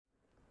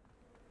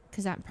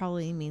Because that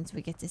probably means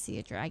we get to see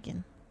a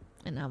dragon.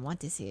 And I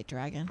want to see a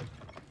dragon.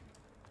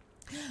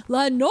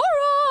 Lenora,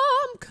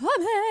 I'm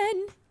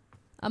coming.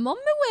 I'm on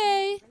my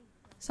way.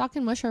 Socko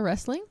and Mush are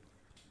wrestling.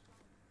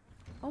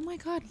 Oh my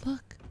god,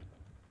 look.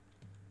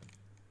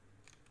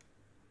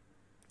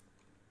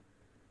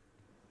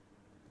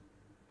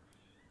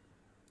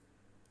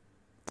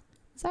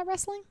 Is that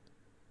wrestling?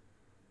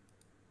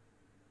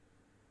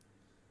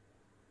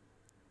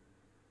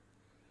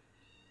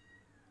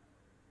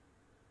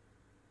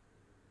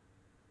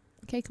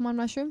 Okay, come on,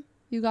 Mushroom.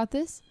 You got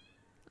this.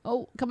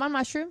 Oh, come on,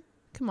 Mushroom.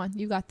 Come on,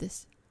 you got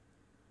this.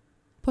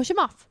 Push him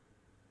off.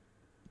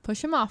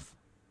 Push him off.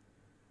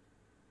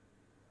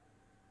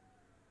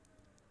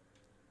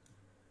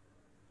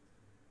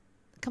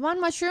 Come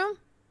on, Mushroom.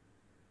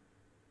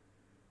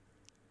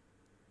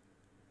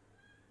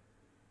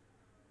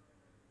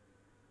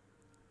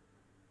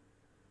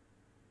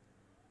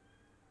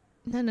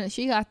 No,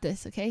 she got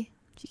this, okay?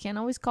 She can't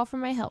always call for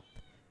my help.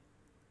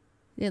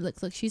 Yeah, look,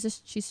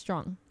 she's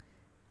strong.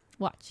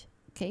 Watch,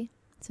 okay?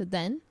 So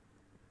then,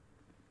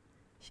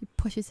 she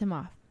pushes him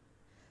off.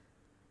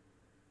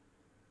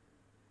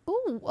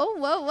 Ooh, whoa,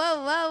 whoa, whoa,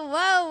 whoa,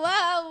 whoa,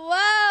 whoa,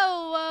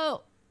 whoa,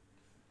 whoa.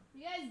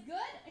 You guys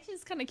good? Actually,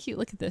 it's kind of cute.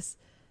 Look at this.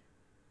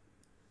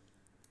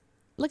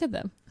 Look at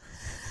them.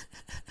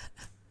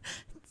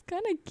 It's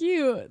kind of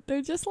cute.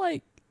 They're just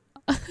like...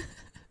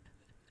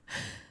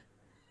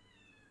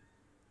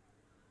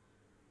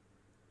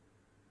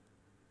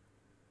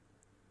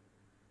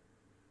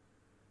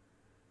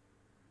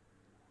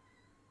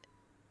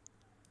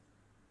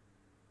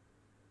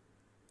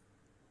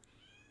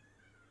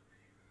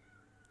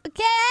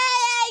 Okay,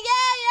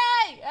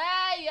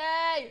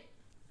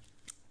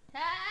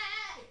 hey.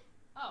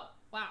 Oh,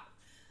 wow.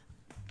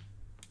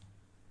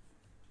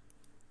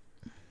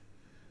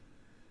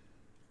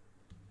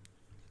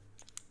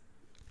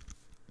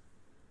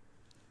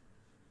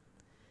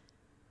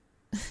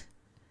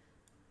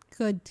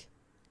 Good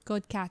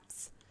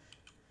cats.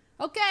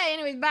 Okay,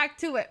 anyways, back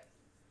to it.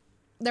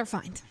 They're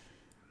fine.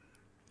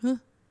 Huh?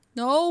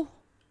 No.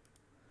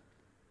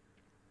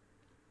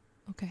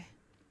 Okay.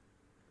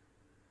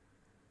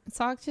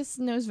 Sock just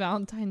knows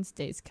Valentine's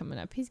Day's coming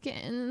up. He's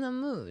getting in the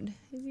mood.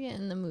 He's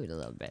getting in the mood a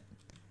little bit.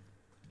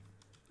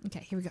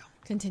 Okay, here we go.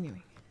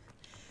 Continuing.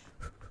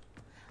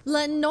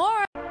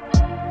 Lenora. So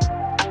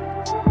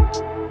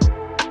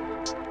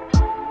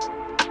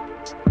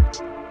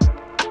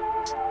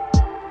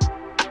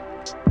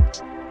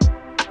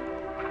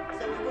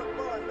you were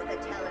born with a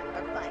talent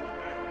for fighting.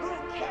 Who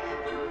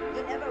cares?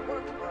 You never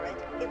worked for it.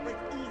 It was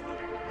easy.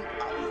 You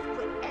always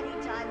quit any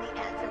time the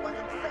answer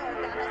wasn't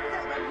served on a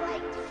silver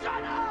plate.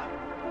 Shut up!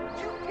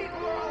 You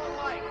people are all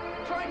alike.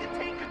 Trying to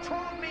take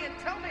control of me and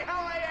tell me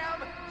how I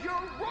am,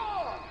 you're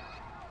wrong!